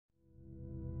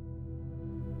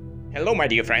Hello my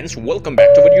dear friends, welcome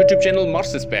back to our YouTube channel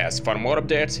Mars Space. For more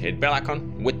updates, hit bell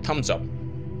icon with thumbs up.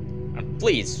 And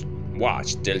please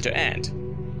watch till the end.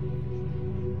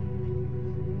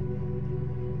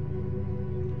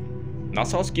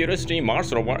 NASA's Curiosity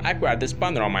Mars rover acquired this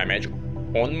panorama image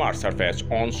on Mars surface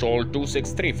on Sol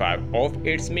 2635 of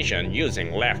its mission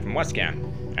using left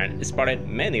Martian and spotted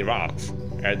many rocks.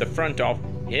 At the front of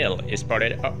hill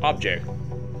spotted an object.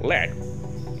 Let's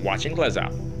watching close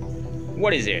up.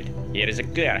 What is it? Here is a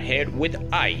clear head with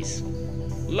eyes.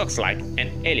 Looks like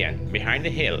an alien behind the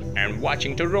hill and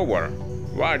watching the rover.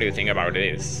 What do you think about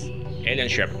this?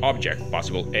 Alien-shaped object,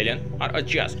 possible alien or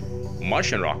just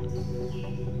Martian rock?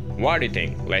 What do you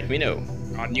think? Let me know.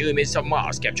 A new image of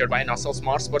Mars captured by NASA's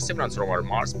Mars Perseverance rover.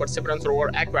 Mars Perseverance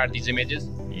rover acquired these images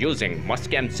using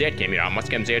Martian-Z camera.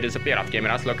 Martian-Z is a pair of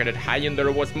cameras located high in the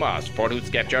rover's Mars. Photos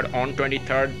captured on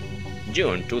 23rd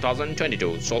June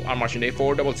 2022. Solar Martian Day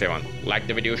 477. Like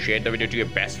the video, share the video to your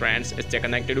best friends, stay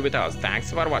connected with us.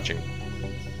 Thanks for watching.